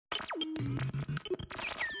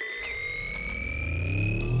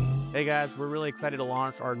Hey guys, we're really excited to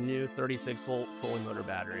launch our new 36-volt trolling motor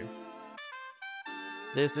battery.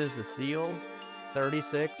 This is the Seal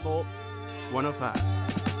 36-volt 105.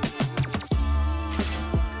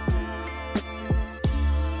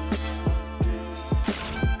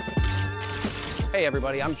 Hey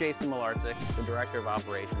everybody, I'm Jason Malartsik, the Director of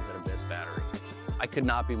Operations at Abyss Battery. I could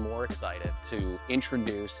not be more excited to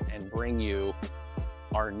introduce and bring you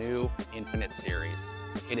our new Infinite Series.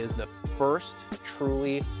 It is the first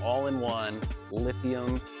truly all-in-one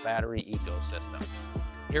lithium battery ecosystem.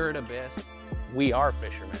 Here at Abyss, we are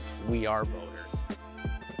fishermen, we are boaters.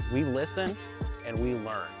 We listen and we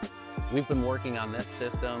learn. We've been working on this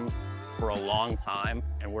system for a long time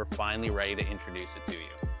and we're finally ready to introduce it to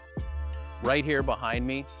you. Right here behind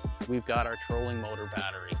me, we've got our trolling motor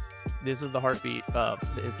battery. This is the heartbeat of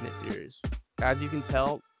the Infinite Series. As you can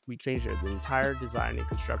tell, we changed the entire design and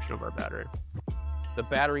construction of our battery. The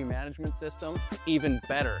battery management system, even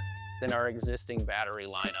better than our existing battery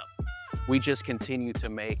lineup. We just continue to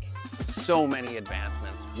make so many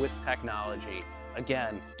advancements with technology,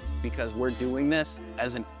 again, because we're doing this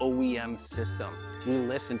as an OEM system. We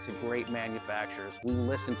listen to great manufacturers, we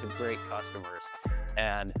listen to great customers,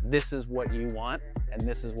 and this is what you want, and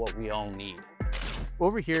this is what we all need.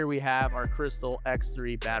 Over here, we have our Crystal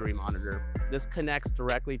X3 battery monitor. This connects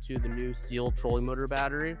directly to the new Seal trolling motor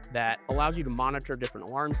battery that allows you to monitor different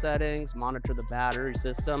alarm settings, monitor the battery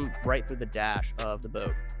system right through the dash of the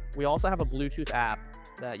boat. We also have a Bluetooth app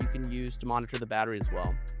that you can use to monitor the battery as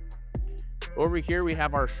well. Over here, we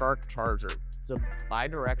have our Shark charger. It's a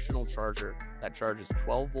bi-directional charger that charges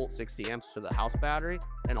 12 volt 60 amps to the house battery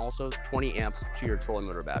and also 20 amps to your trolling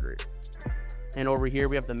motor battery. And over here,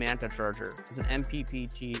 we have the Manta charger. It's an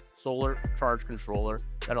MPPT solar charge controller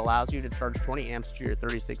that allows you to charge 20 amps to your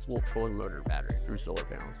 36-volt trolling motor battery through solar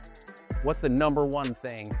panels. What's the number one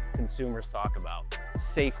thing consumers talk about?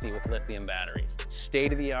 Safety with lithium batteries.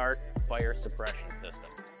 State-of-the-art fire suppression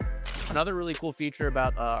system. Another really cool feature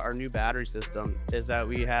about our new battery system is that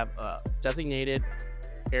we have a designated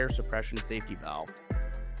air suppression safety valve.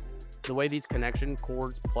 The way these connection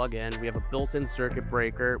cords plug in, we have a built-in circuit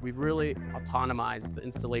breaker. We've really autonomized the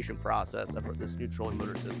installation process of this new trolling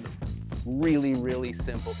motor system. Really, really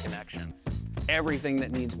simple connections. Everything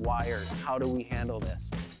that needs wires, how do we handle this?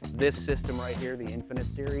 This system right here, the Infinite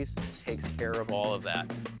Series, takes care of all of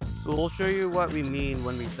that. So we'll show you what we mean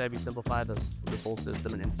when we say we simplify this whole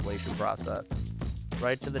system and installation process.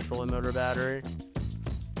 Right to the trolling motor battery.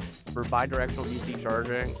 For bi-directional DC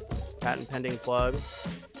charging, it's patent pending plug.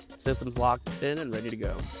 System's locked in and ready to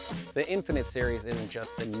go. The Infinite Series isn't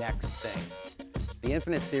just the next thing. The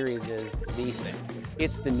Infinite Series is the thing.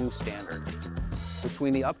 It's the new standard.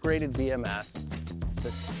 Between the upgraded BMS,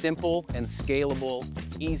 the simple and scalable,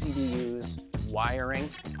 easy to use wiring,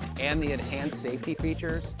 and the enhanced safety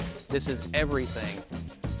features, this is everything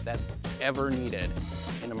that's ever needed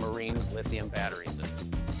in a marine lithium battery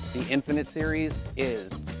system. The Infinite Series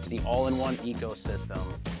is the all-in-one ecosystem,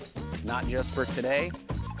 not just for today,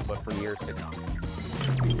 but for years to come.